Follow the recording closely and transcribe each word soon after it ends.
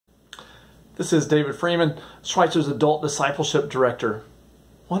This is David Freeman, Schweitzer's Adult Discipleship Director.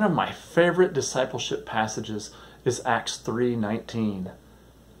 One of my favorite discipleship passages is Acts 3:19.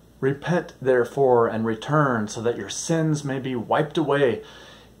 Repent therefore and return so that your sins may be wiped away,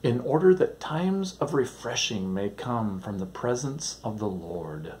 in order that times of refreshing may come from the presence of the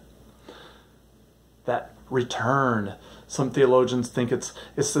Lord. That return, some theologians think it's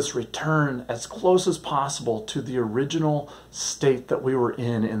this return as close as possible to the original state that we were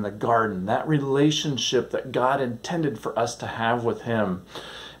in the garden, that relationship that God intended for us to have with Him.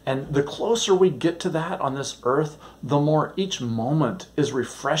 And the closer we get to that on this earth, the more each moment is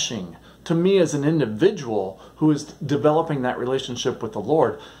refreshing to me as an individual who is developing that relationship with the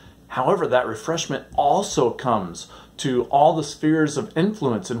Lord. However, that refreshment also comes to all the spheres of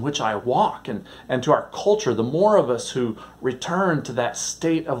influence in which I walk and to our culture. The more of us who return to that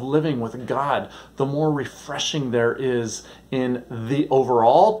state of living with God, the more refreshing there is in the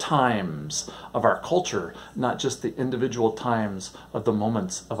overall times of our culture, not just the individual times of the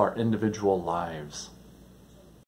moments of our individual lives.